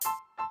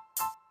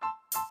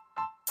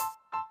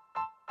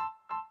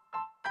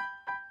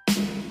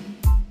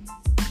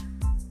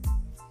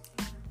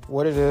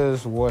what it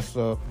is, what's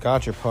up?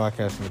 Got your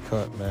podcast in the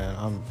cut, man.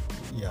 I'm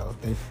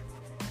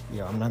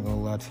not gonna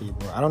lie to you,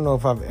 bro. I don't know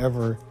if I've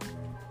ever,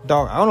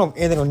 dog. I don't know if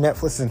anything on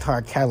Netflix's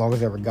entire catalog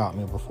has ever got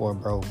me before,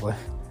 bro. But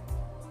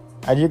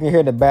as you can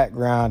hear the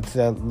background to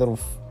that little,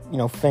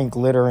 faint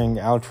glittering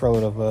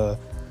outro of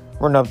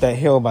 "Run Up That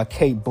Hill" by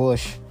Kate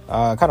Bush.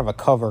 Kind of a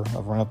cover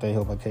of "Run Up That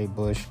Hill" by Kate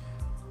Bush.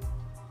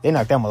 They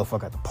knocked that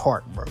motherfucker out the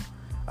park, bro.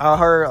 I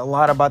heard a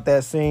lot about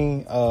that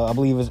scene. I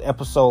believe it was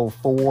episode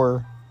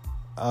 4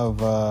 of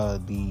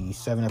the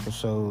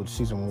 7-episode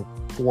season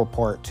 4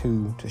 part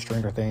 2 to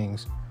Stranger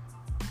Things.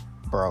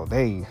 Bro,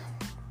 they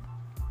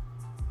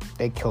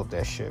killed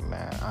that shit,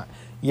 man.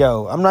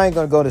 I'm not even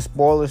gonna go to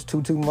spoilers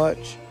too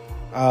much.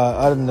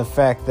 Other than the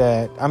fact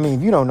that,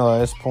 if you don't know at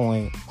this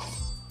point,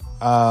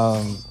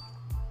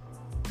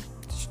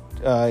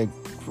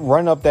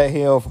 Run Up That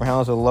Hill from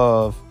Hounds of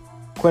Love,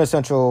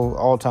 quintessential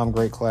all-time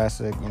great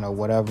classic,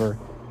 whatever.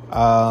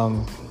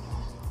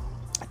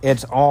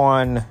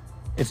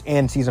 It's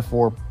in season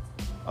 4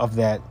 of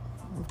that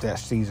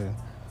season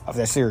of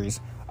that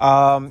series.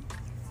 And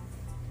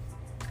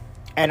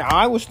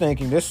I was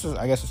thinking, this is,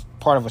 I guess it's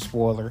part of a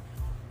spoiler.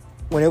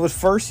 When it was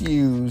first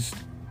used,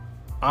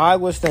 I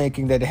was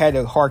thinking that it had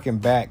to harken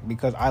back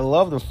because I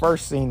love the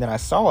first scene that I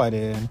saw it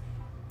in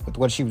with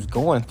what she was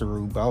going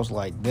through. But I was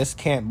like, this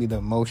can't be the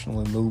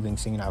emotionally moving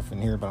scene I've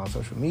been hearing about on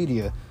social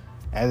media.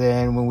 And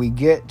then when we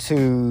get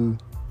to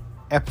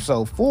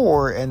episode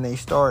 4 and they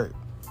start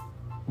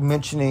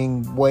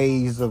mentioning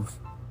ways of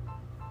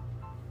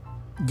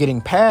getting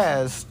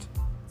past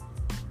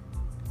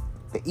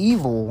the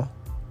evil,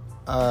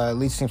 at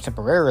least seems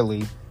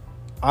temporarily,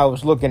 I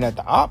was looking at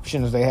the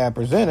options they had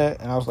presented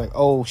and I was like,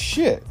 oh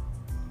shit,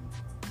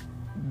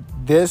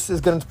 this is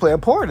going to play a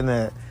part in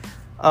that.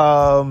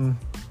 I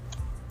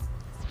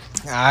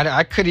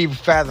couldn't even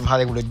fathom how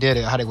they would have did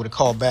it, how they would have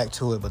called back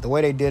to it, but the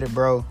way they did it,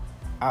 bro,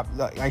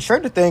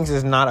 Stranger Things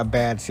is not a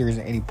bad series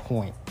at any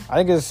point. I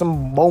think there's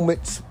some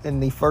moments in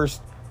the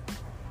first.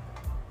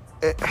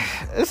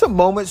 There's some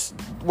moments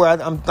where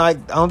I'm like,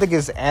 I don't think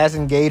it's as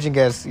engaging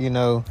as it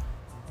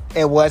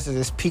was at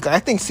its peak. I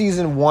think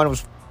season 1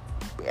 was,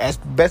 as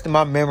best in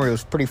my memory,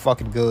 was pretty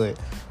fucking good.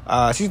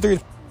 Season 3,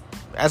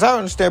 as I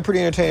understand,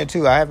 pretty entertaining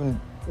too. I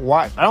don't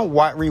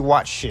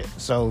rewatch shit,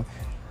 so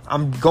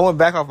I'm going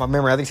back off my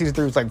memory. I think season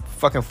 3 was like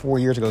fucking 4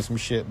 years ago, some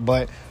shit.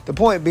 But the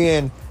point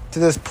being, to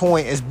this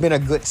point, it's been a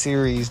good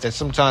series that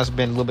sometimes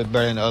been a little bit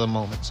better than other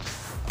moments.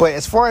 But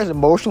as far as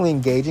emotionally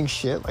engaging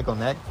shit, like on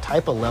that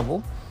type of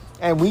level,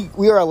 and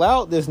we are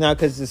allowed this now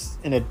because it's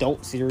an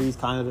adult series,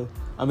 kind of.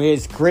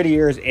 It's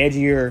grittier, it's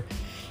edgier.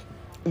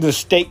 The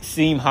stakes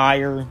seem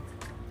higher.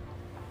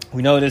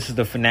 We know this is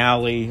the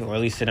finale, or at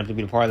least set up to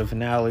be the part of the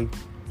finale.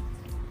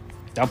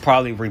 They'll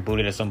probably reboot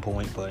it at some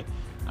point, but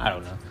I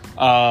don't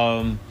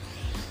know.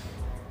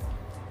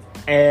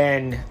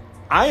 And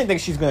I didn't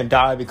think she's gonna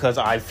die because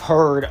I've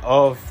heard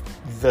of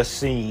the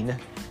scene.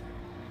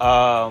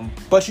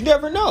 But you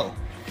never know.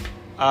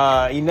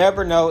 You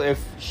never know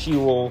if she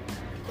or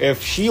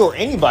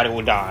anybody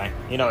will die.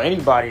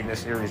 Anybody in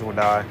this series will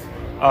die.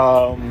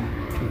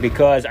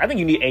 Because I think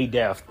you need a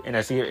death in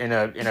a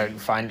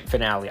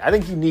finale. I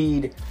think you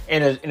need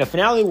in a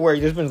finale where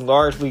there's been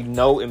largely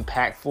no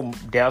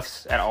impactful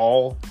deaths at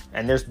all,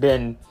 and there's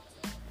been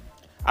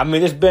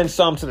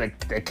some to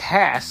the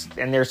cast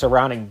and their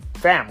surrounding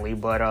family,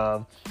 but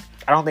I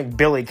don't think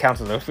Billy counts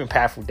as an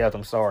impactful death.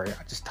 I'm sorry,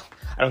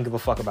 I don't give a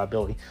fuck about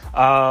Billy.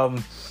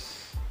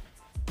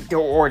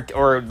 Or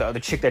the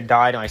chick that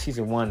died on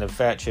season 1, the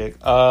fat chick.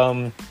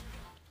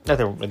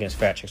 Nothing against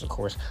fat chicks, of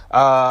course.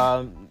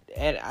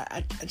 And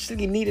I just think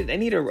they needed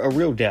a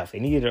real death. They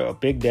needed a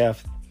big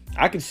death.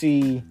 I could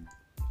see,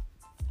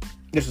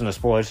 this isn't a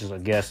spoiler, this is a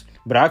guess,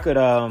 but I could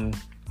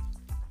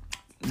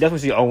definitely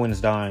see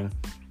Owens dying.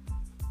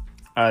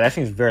 That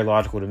seems very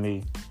logical to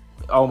me.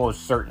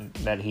 Almost certain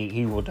that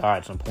he will die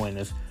at some point in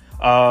this.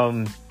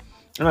 I'm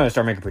going to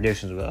start making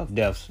predictions of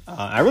deaths.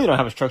 I really don't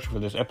have a structure for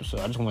this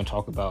episode. I just want to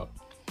talk about,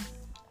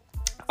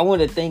 I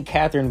want to thank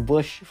Catherine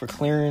Bush for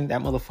clearing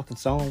that motherfucking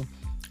song.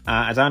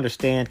 As I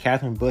understand,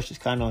 Catherine Bush is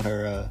kind of on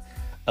her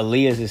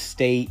Aaliyah's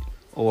estate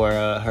or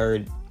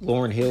her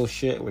Lauryn Hill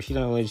shit, where she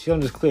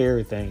don't just clear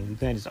everything.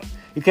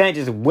 You can't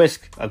just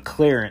whisk a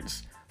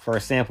clearance for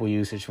a sample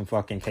usage from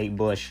fucking Kate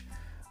Bush.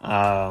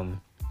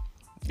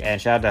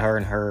 And shout out to her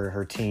and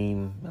her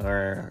team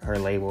or her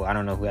label. I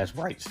don't know who has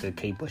rights to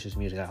Kate Bush's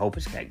music. I hope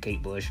it's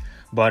Kate Bush.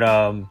 But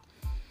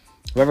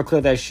whoever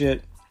cleared that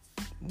shit,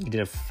 you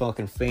did a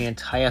fucking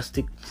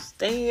fantastic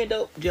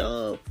stand-up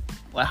job.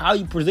 Like how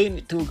you present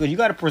it to it, because you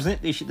got to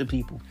present this shit to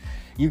people.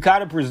 You got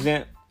to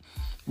present.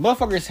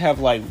 Motherfuckers have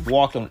like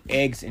walked on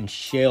eggs and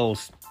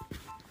shells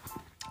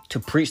to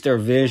preach their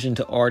vision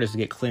to artists to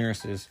get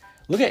clearances.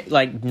 Look at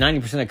like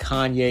 90% of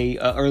Kanye,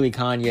 early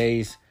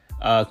Kanye's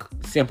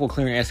sample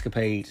clearing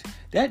escapades.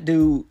 That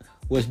dude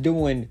was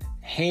doing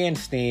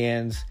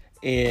handstands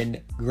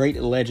in Great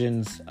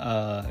Legends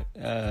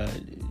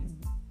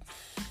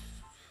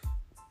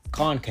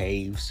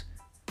concaves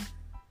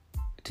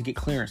to get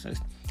clearances.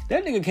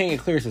 That nigga can't get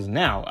clearances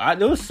now.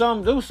 There was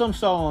some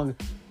song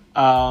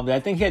I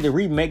think he had to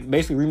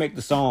basically remake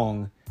the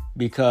song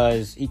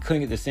because he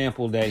couldn't get the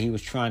sample that he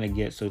was trying to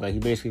get. So like he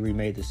basically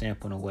remade the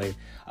sample in a way.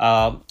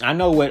 I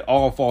know what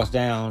All Falls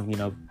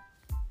Down,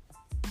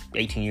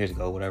 18 years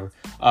ago, whatever.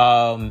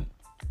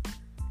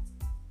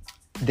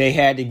 They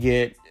had to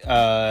get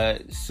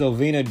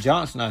Sylvina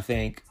Johnson, I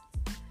think,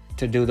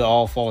 to do the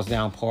All Falls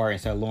Down part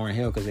instead of Lauryn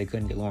Hill because they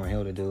couldn't get Lauryn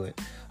Hill to do it.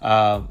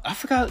 I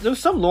forgot, there was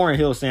some Lauryn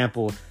Hill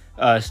sample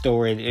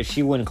story. If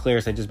she wouldn't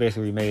clear, so they just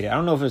basically remade it. I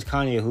don't know if it was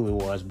Kanye or who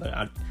it was,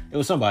 but it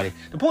was somebody.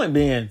 The point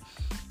being,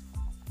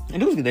 and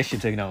dudes get that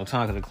shit taken all the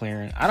time because of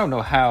clearing. I don't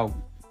know how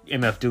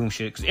MF Doom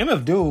shit, because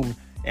MF Doom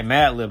and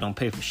Madlib don't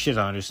pay for shit,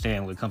 I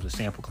understand, when it comes to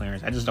sample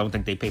clearance. I just don't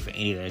think they pay for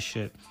any of that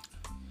shit.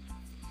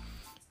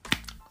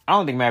 I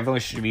don't think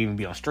Madlib should even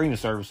be on streaming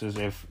services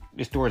if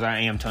the stories I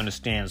am to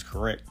understand is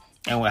correct.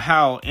 And with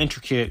how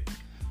intricate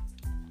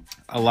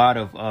a lot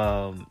of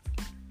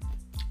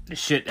the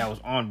shit that was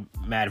on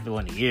Mad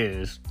Villainy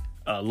is,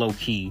 low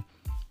key,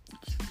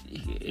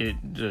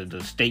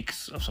 the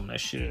stakes of some of that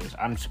shit is.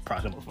 I'm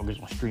surprised that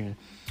motherfuckers on streaming.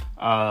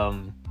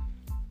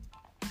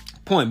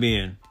 Point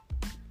being,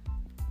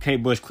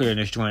 Kate Bush clearing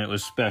this joint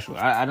was special.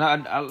 There's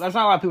not a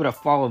lot of people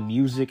that follow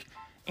music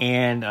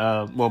and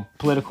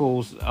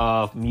politicals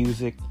of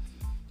music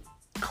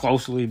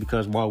closely,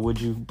 because why would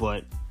you?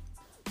 But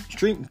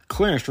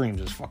clearing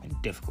streams is fucking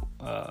difficult.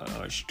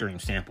 Or stream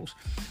samples.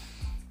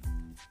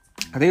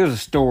 I think it was a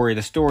story.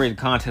 The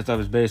context of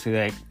it is basically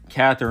that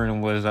Catherine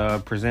was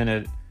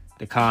presented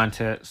the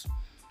context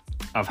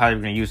of how they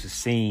were going to use the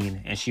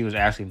scene, and she was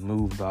actually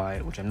moved by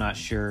it, which I'm not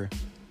sure.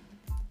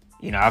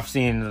 I've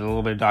seen a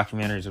little bit of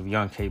documentaries of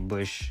young Kate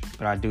Bush,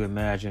 but I do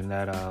imagine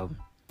that,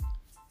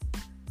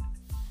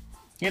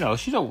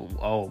 she's a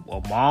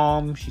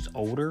mom. She's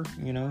older,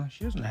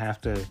 She doesn't have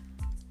to...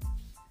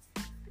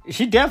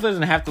 She definitely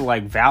doesn't have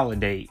to,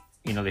 validate,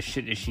 the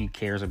shit that she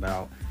cares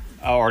about,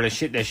 or the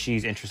shit that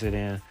she's interested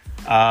in.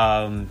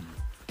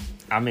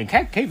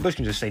 Kate Bush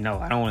can just say, no,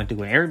 I don't want to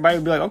do it. Everybody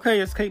would be like,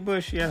 okay, it's Kate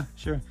Bush. Yeah,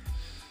 sure.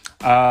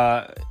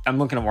 I'm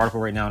looking at an article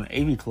right now on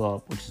AV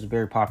Club, which is a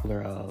very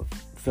popular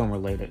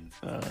film-related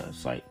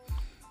site.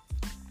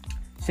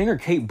 Singer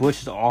Kate Bush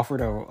has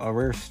offered a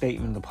rare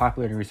statement of the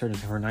popularity and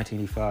resurgence of her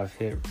 1985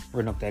 hit,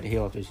 Run Up That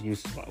Hill, if it's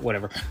used,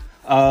 whatever.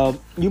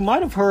 You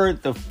might have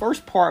heard the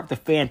first part of the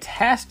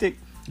fantastic,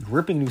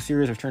 gripping new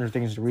series of Stranger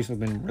Things that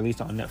recently been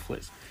released on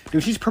Netflix.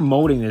 Dude, she's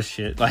promoting this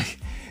shit.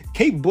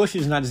 Kate Bush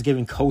is not just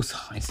giving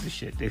cosigns to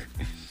shit, dude.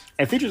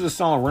 It features the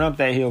song Run Up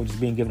That Hill, which is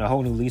being given a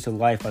whole new lease of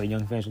life by the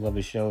young fans who love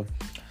the show.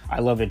 I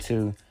love it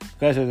too.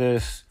 Because of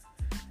this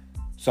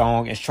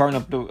song, it's charting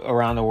up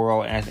around the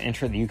world and has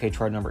entered the UK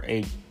chart number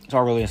 8. It's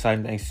all really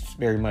exciting. Thanks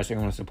very much to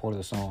everyone who supported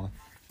the song.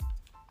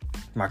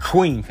 My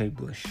queen, Kate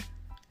Bush.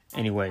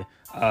 Anyway,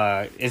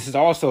 this is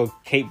also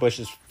Kate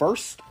Bush's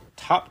first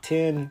top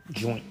 10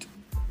 joint.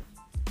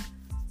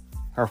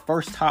 Her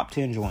first top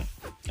 10 joint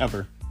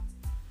ever.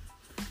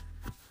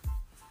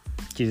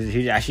 She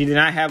did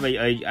not have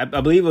I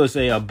believe it was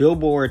a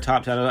Billboard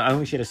top 10. I don't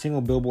think she had a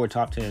single Billboard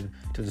top 10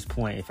 to this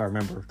point, if I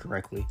remember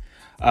correctly.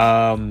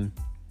 And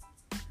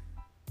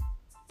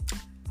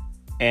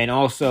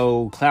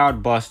also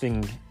Cloud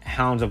Busting,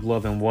 Hounds of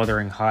Love, and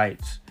Wuthering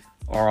Heights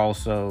are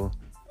also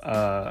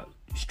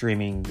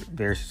streaming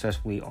very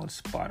successfully on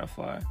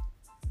Spotify.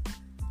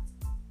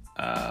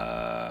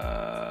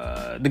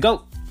 The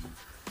GOAT.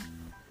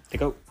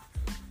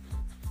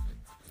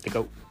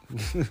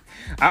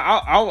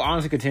 I'll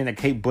honestly contend that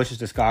Kate Bush's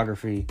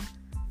discography,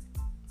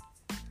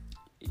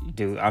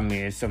 dude,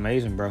 it's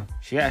amazing, bro.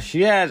 She has.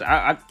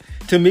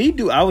 To me,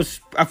 dude, I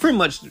pretty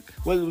much.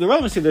 Well, the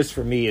relevancy of this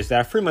for me is that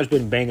I've pretty much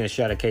been banging a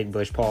shot at Kate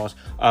Bush. Pause.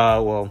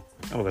 Well,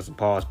 I don't know if it's a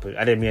pause, but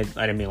I didn't mean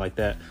like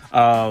that.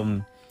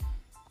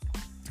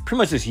 Pretty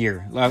much this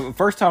year.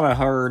 First time I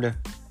heard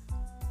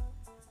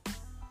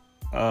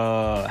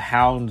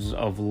Hounds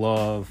of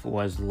Love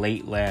was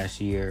late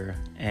last year,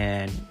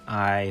 and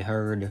I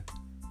heard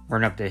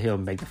Run Up the Hill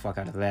and bang the fuck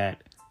out of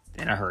that.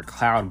 Then I heard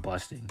Cloud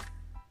Busting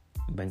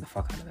and bang the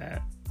fuck out of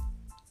that.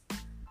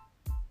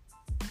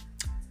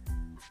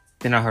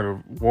 Then I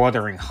heard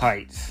Wuthering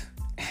Heights.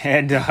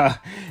 And,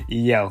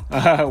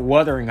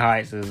 Wuthering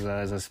Heights is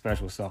a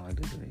special song.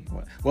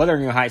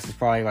 Wuthering Heights is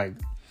probably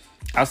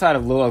outside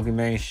of Lil Ugly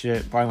Mane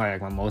shit, probably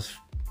my most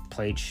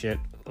played shit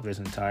of this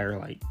entire,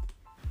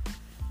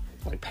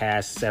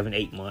 past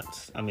 7-8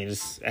 months.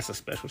 That's a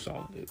special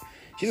song, dude.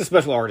 She's a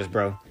special artist,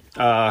 bro.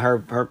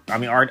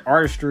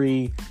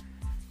 Artistry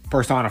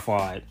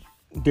personified.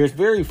 There's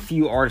very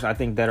few artists I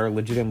think that are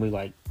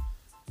legitimately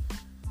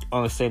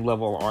on the same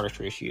level of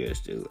artistry as she is,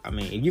 dude.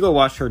 If you go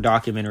watch her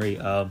documentary,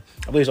 I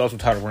believe it's also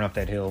titled Run Up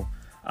That Hill.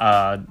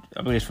 I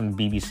believe it's from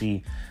the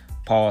BBC.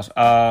 Pause.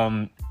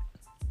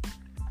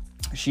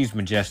 She's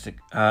majestic.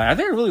 I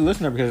think I really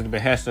listened to her because of the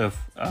behest of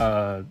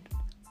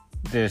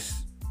this.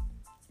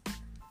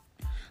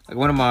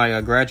 One of my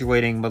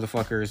graduating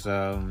motherfuckers,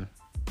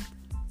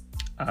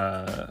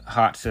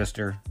 hot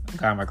sister, a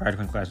guy in my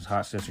graduating class's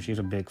hot sister. She's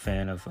a big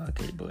fan of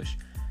Kate Bush,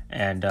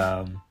 and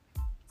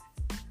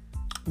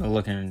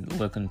looking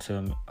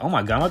to. Oh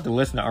my god, I'm about to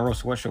listen to Earl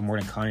Sweatshirt more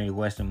than Kanye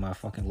West in my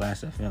fucking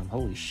Last FM.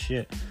 Holy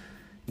shit.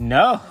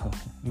 No,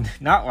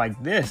 not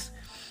like this.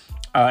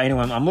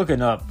 Anyway, I'm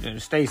looking up.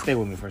 Stay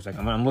with me for a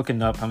second. I'm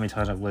looking up how many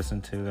times I've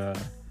listened to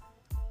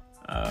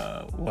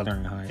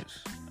Wuthering Heights.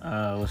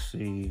 Let's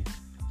see.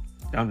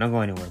 Don't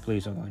go anywhere.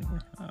 Please don't go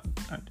anywhere.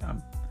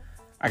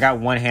 I got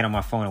one hand on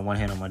my phone and one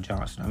hand on my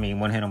Johnson. I mean,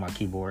 one hand on my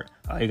keyboard.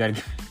 You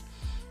gotta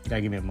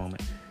give me a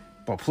moment.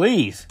 But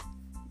please,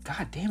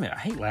 god damn it, I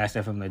hate Last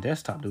FM on the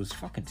desktop, dude. It's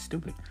fucking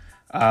stupid.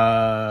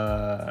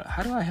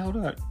 How do I hold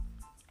up?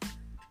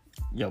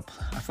 Yo,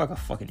 I feel like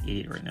a fucking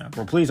idiot right now,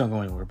 bro. Please don't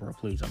go anywhere, bro.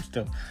 Please, I'm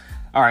still.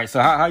 All right,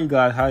 so how you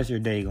guys? How's your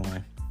day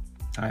going?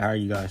 How are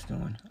you guys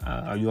doing?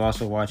 Are you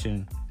also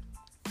watching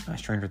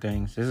Stranger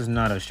Things? This is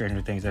not a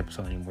Stranger Things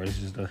episode anymore.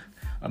 This is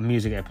a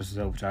music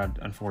episode, which I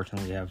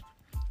unfortunately have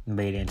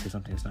made into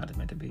something it's not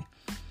meant to be.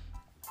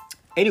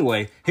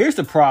 Anyway, here's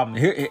the problem.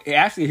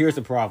 Here's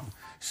the problem.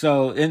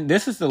 So,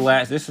 this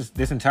is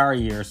this entire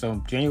year.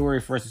 So,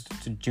 January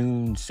 1st to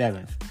June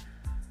 7th.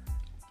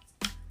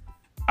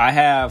 I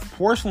have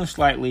Porcelain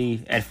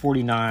Slightly at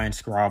 49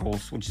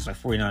 Scrabbles, which is like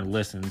 49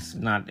 listens,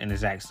 not an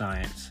exact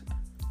science.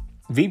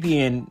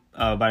 VPN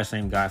by the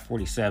same guy,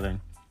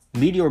 47.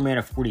 Meteor Man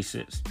at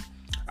 46.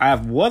 I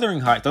have Wuthering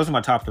Heights. Those are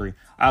my top three.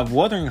 I have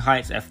Wuthering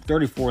Heights at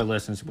 34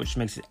 listens, which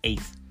makes it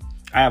 8th.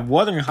 I have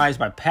Wuthering Heights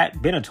by Pat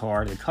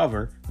Benatar, the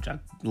cover, which I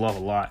love a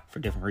lot for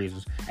different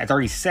reasons, at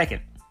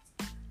 32nd.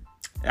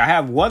 I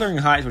have Wuthering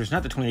Heights, which is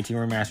not the 2018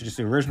 remaster, just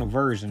the original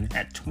version,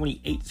 at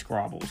 28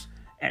 Scrabbles,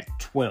 at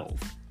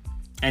 12.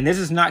 And this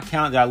is not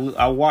counting that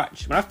I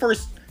watched. When I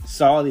first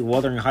saw the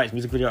Wuthering Heights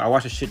music video, I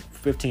watched this shit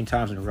 15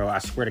 times in a row. I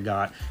swear to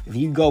God. If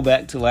you go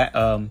back to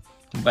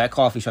that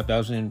coffee shop that I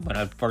was in when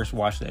I first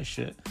watched that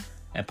shit,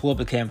 and pull up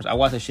the cameras, I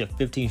watched that shit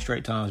 15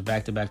 straight times,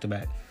 back to back to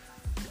back.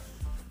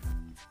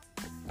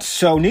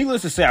 So,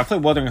 needless to say, I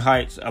played Wuthering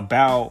Heights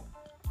about,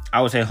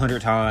 I would say,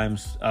 100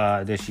 times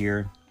this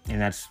year.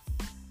 And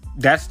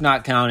that's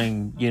not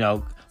counting,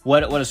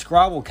 what a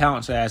Scrabble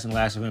counts as in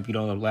Last FM, if you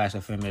don't know what Last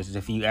FM is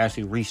if you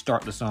actually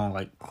restart the song,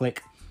 like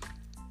click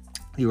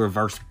the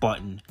reverse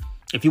button.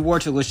 If you were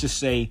to, let's just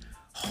say,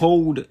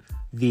 hold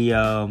the,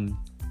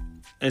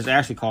 it's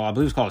actually called, I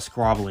believe it's called a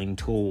scrabbling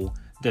tool.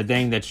 The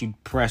thing that you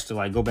press to,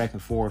 like, go back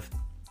and forth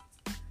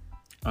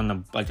on the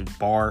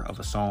bar of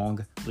a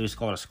song. I believe it's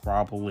called a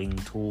scrabbling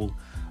tool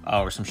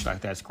or some shit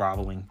like that,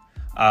 scrabbling.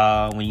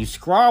 When you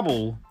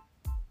scrabble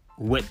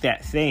with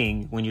that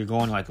thing, when you're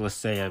going, like, let's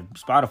say a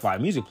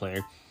Spotify music player,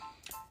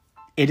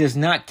 it does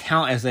not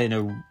count as a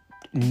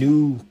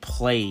new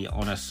play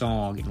on a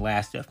song in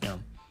Last FM.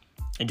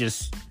 It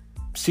just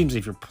seems as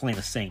if you're playing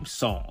the same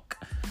song.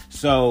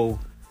 So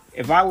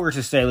if I were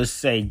to say, let's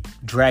say,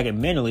 drag it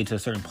mentally to a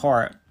certain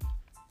part,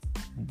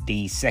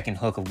 the second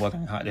hook of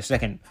Wuthering Heights, the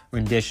second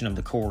rendition of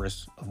the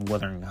chorus of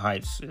Wuthering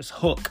Heights is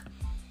hook.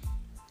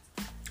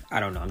 I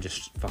don't know. I'm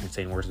just fucking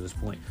saying words at this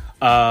point.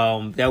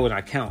 That would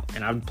not count,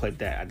 and I would play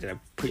that. I did that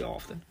pretty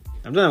often.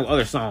 I've done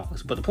other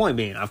songs, but the point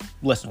being, I've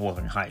listened to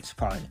Wuthering Heights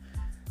probably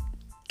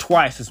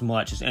twice as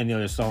much as any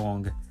other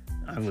song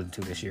I've listened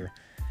to this year.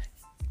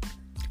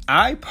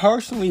 I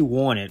personally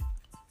wanted,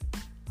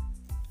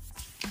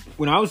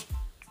 when I was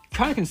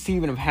kind of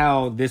conceiving of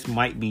how this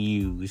might be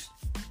used,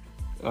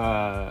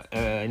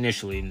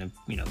 initially in the,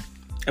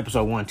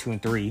 episode 1, 2,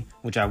 and 3,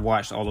 which I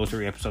watched all those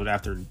 3 episodes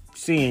after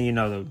seeing,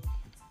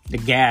 the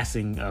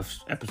gassing of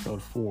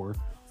episode 4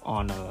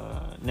 on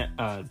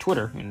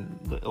Twitter and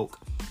the ilk.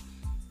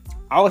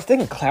 I was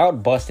thinking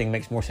cloud busting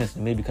makes more sense to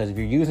me because if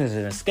you're using it as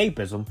an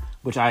escapism,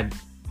 which I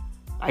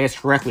guess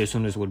correctly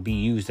assume this would be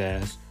used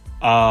as,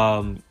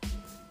 I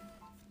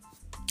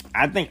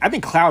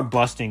think cloud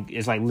busting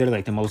is like literally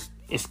like the most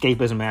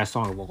escapism ass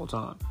song of all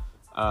time,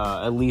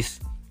 at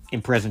least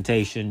in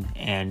presentation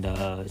and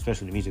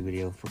especially the music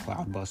video for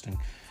cloud busting.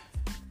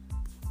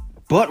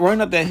 But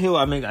Running Up That Hill,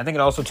 I think it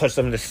also touched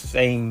some of the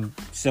same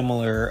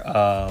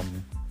similar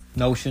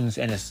notions,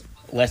 and it's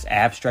less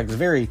abstract. It's a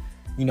very,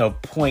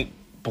 point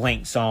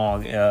blank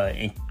song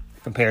in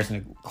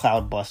comparison to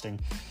cloud busting.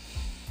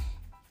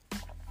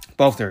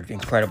 Both are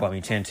incredible.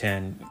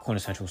 10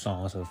 quintessential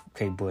songs of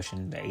Kate Bush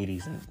in the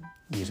 80s and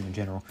music in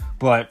general.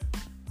 But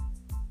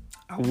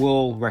I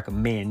will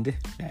recommend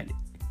that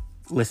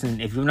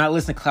if you're not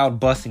listening to Cloud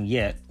Busting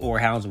yet, or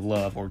Hounds of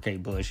Love, or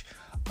Kate Bush,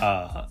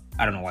 I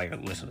don't know why you're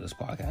listening to this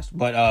podcast,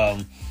 but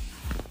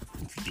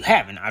if you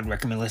haven't, I'd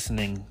recommend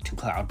listening to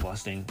Cloud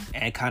Busting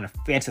and kind of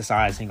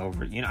fantasizing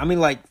over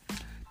it.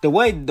 The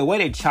way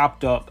they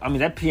chopped up,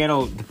 the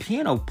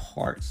piano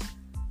parts,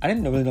 I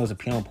didn't really know it was the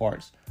piano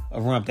parts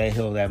of Run Up That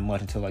Hill that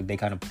much until they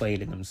kind of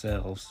played it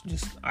themselves,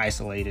 just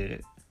isolated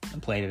it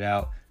and played it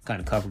out, kind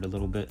of covered a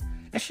little bit.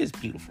 That shit's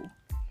beautiful.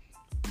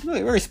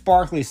 Really, very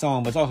sparkly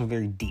song, but it's also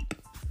very deep.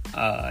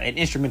 And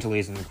instrumentally,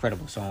 it's an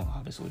incredible song,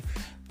 obviously.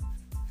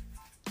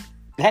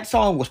 That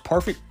song was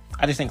perfect.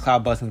 I just think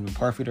Cloud Busting would be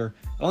perfecter.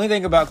 The only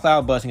thing about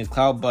Cloud Busting is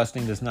Cloud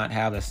Busting does not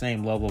have the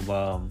same level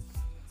of,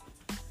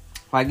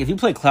 if you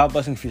play Cloud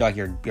Busting for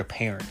your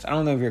parents, I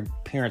don't know if your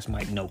parents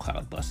might know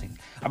Cloud Busting.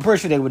 I'm pretty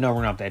sure they would know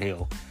Run Up That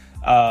Hill.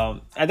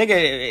 I think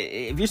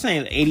if you're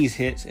saying 80s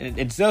hits,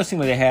 it does seem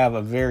like they have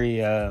a very,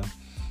 they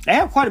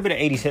have quite a bit of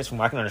 80s hits from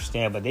what I can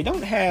understand, but they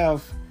don't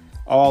have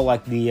all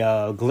like the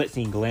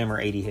glitzy glamour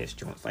 80 hits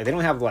joints. Like they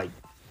don't have like,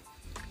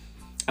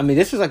 I mean,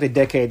 this was like the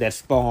decade that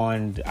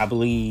spawned, I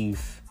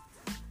believe,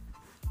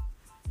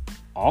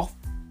 after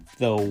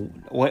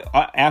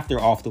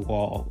Off the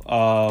Wall.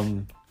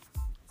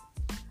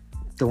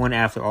 The one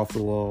after Off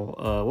the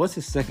Wall. What's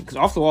his second? Because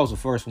Off the Wall was the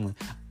first one.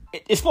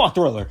 It spawned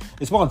Thriller.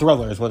 It spawned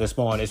Thriller is what it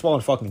spawned. It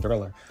spawned fucking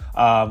Thriller,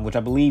 which I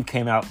believe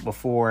came out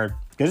before.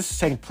 Because this is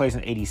taking place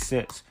in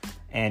 '86,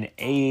 and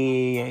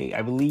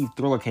I believe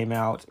Thriller came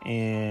out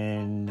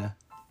in.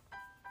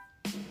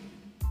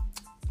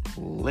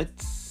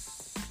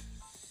 Let's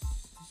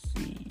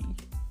see,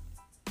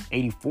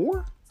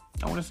 '84.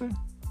 I want to say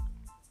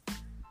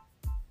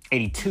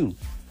 '82.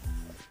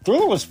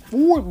 Thriller was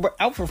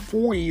out for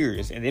 4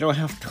 years, and they don't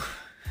have to.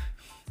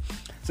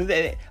 So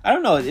I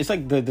don't know. It's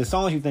like the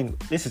songs you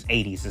think this is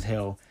 80s as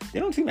hell. They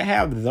don't seem to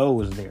have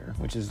those there,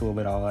 which is a little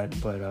bit odd.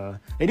 But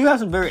they do have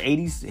some very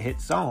 80s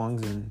hit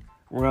songs, and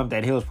Run Up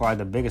That Hill is probably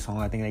the biggest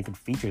song I think they could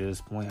feature at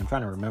this point. I'm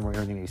trying to remember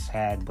everything they've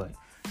had, but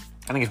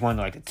I think it's one of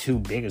like the two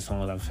biggest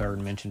songs I've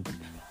heard mentioned. But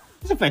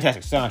it's a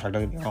fantastic soundtrack,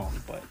 don't get me wrong,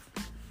 but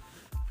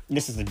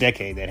this is the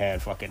decade that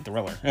had fucking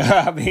Thriller.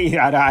 I mean,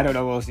 I don't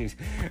know what else.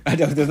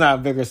 There's not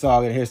a bigger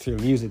song in the history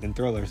of music than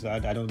Thriller, so I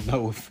don't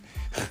know if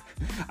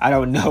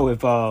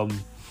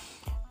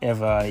you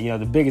know,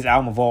 the biggest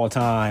album of all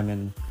time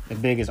and the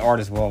biggest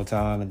artist of all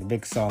time and the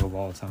biggest song of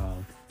all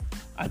time,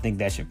 I think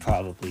that should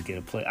probably get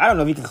a play. I don't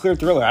know if you can clear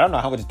Thriller. I don't know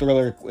how much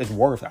Thriller is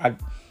worth. I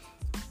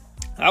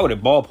would have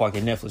ballparked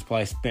that Netflix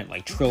probably spent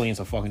like trillions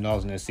of fucking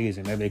dollars in this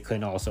season. Maybe they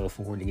couldn't also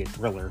afford to get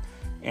Thriller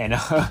and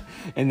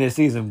in this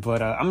season.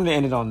 But I'm going to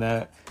end it on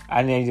that.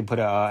 I need to put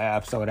an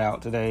episode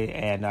out today,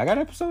 and I got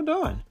an episode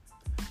done.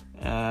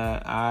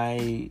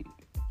 I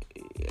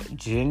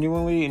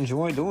genuinely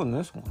enjoy doing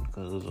this one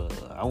because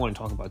I want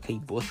to talk about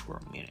Kate Bush for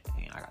a minute,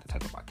 and I got to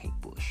talk about Kate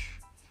Bush.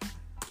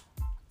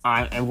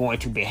 I am going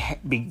to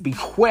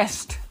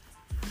bequest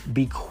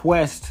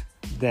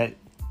that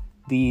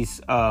these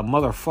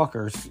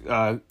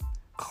motherfuckers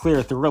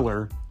clear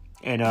Thriller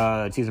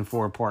in season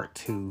 4 part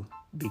 2,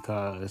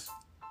 because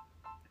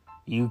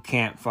you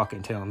can't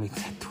fucking tell me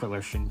that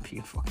Thriller shouldn't be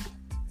a fucking.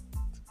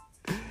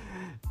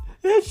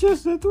 It's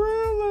just a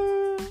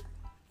thriller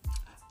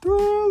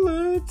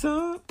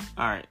time.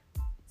 Alright.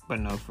 But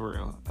no, for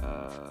real.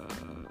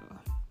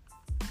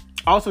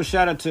 Also,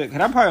 shout out to.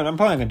 I'm probably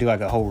gonna do like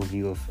a whole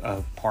review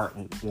of part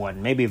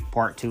 1. Maybe if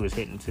part 2 is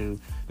hitting 2,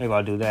 maybe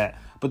I'll do that.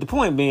 But the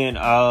point being,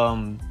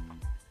 shout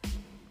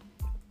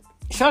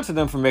out to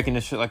them for making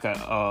this shit like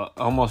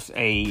almost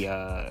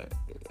a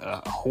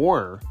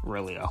horror,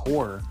 really a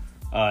horror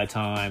at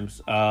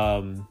times,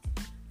 more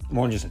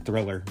than just a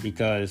thriller,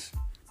 because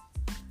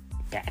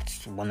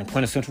that's one of the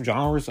quintessential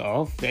genres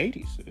of the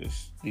 80s.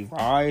 It's the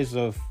rise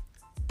of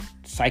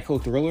psycho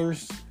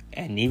thrillers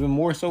and even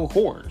more so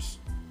horrors.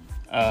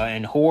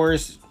 And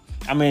horrors,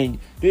 I mean,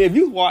 if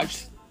you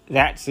watched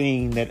that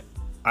scene that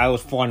I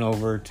was fawning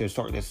over to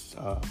start this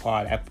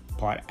pod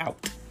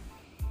out,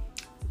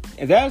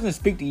 if that doesn't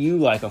speak to you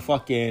like a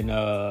fucking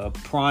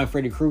prime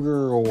Freddy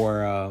Krueger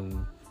or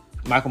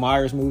Michael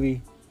Myers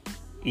movie,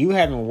 you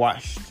haven't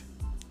watched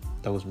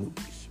those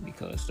movies,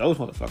 because those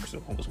motherfuckers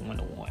are almost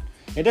 1-to-1.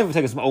 They're definitely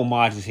taking some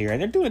homages here,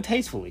 and they're doing it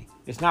tastefully.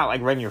 It's not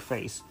like right in your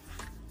face.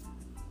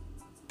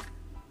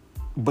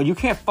 But you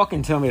can't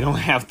fucking tell me they don't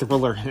have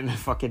Thriller in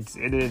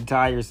the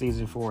entire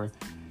season 4.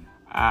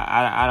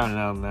 I don't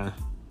know, man.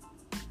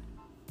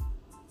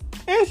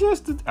 It's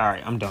just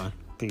alright, I'm done.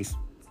 Peace.